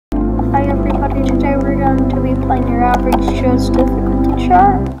and today we're going to be playing your average Joe's difficulty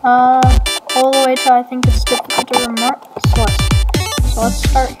chart. All the way to I think it's difficulty remorseless. So let's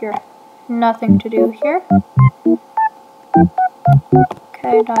start here. Nothing to do here.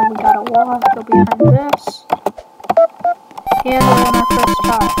 Okay, now we gotta walk, go behind this. And we're in our first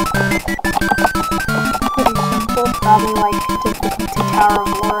tower. Pretty simple, probably like difficulty Tower of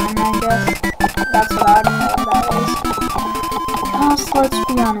Lauren, I guess. That's what I don't know what that is. Because let's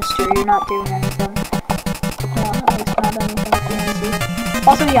be honest here, you're not doing anything. Well, at least not anything fancy.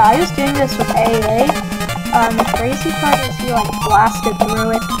 Also, yeah, I was doing this with YAAA. The crazy part is he like blasted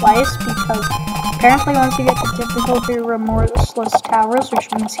through it twice because apparently once you get to difficulty remorseless towers,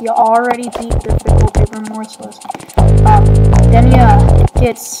 which means he already beat difficulty remorseless, then you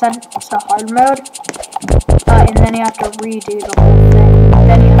get sent to hard mode, and then you have to redo the whole thing.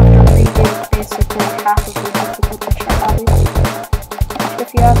 Then you have to redo basically half of the difficulty chart, which if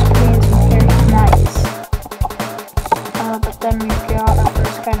you ask me is very nice. But then we've got our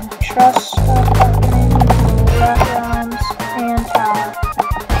first kind of trust stuff happening, wraparounds, and tower.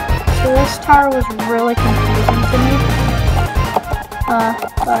 So this tower was really confusing to me,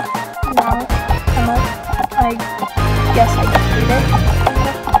 but now I guess I can read it,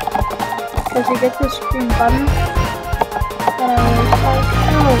 because you get this green button, and I was like,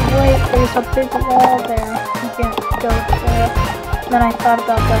 oh wait, there's a big wall there, you can't go there. Then I thought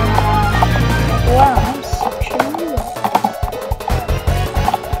about going around, like, wow, I'm such an idiot.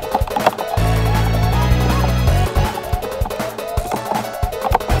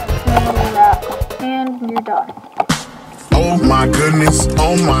 And you're done. Oh my goodness,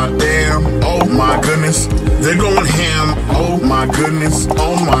 oh my damn, oh my goodness, they're going ham, oh my goodness,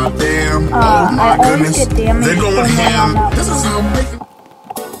 oh my damn, oh my goodness, they're going ham. This is how big.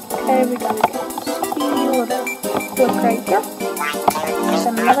 Okay, we gotta get speed with a flip right here. Just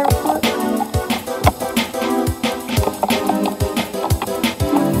another flip.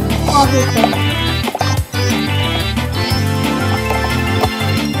 Oh, here's it.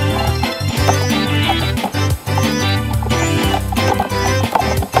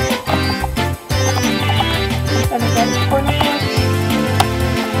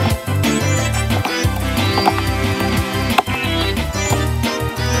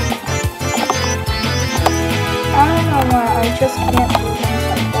 I just can't do things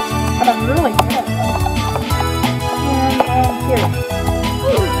like this, but I'm really good at them. And here.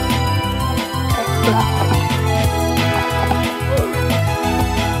 What's happening?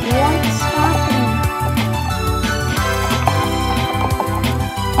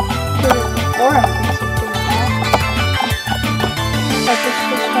 There's four enemies doing that. Like it's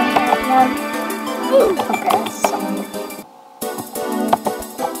just one. Okay, that's something.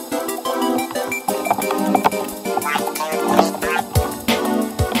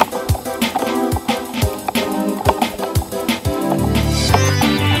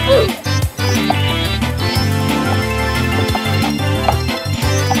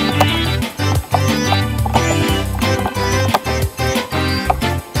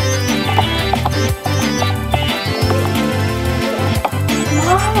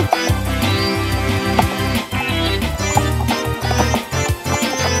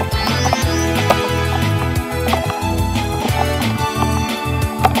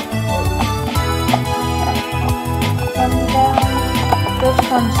 This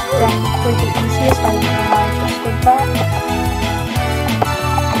one's definitely the easiest. I know I just did that.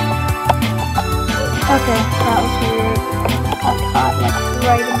 Okay, that was weird. Got caught like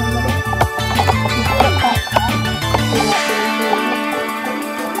right in the middle. You get that caught.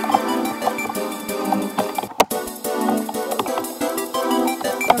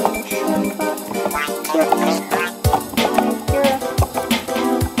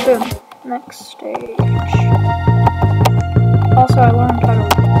 Boom. Next stage. Also, I learned how to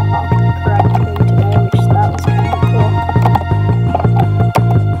wall hop correctly today, which that was kind of cool.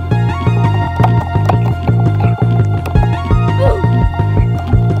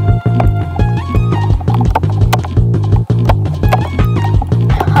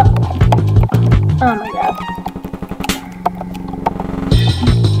 Oh my god.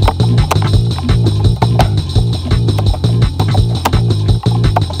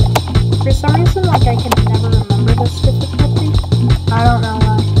 For some reason, like, I can never remember this difficulty. I don't know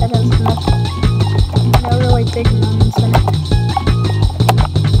why. It has no really big moments in it.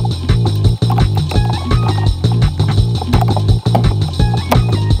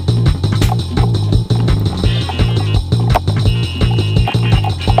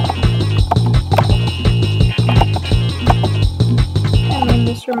 I mean,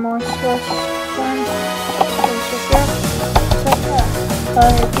 this remorseless one.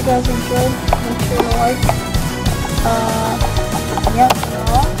 If you guys enjoyed, yep,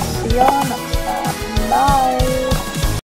 I'll see y'all next time.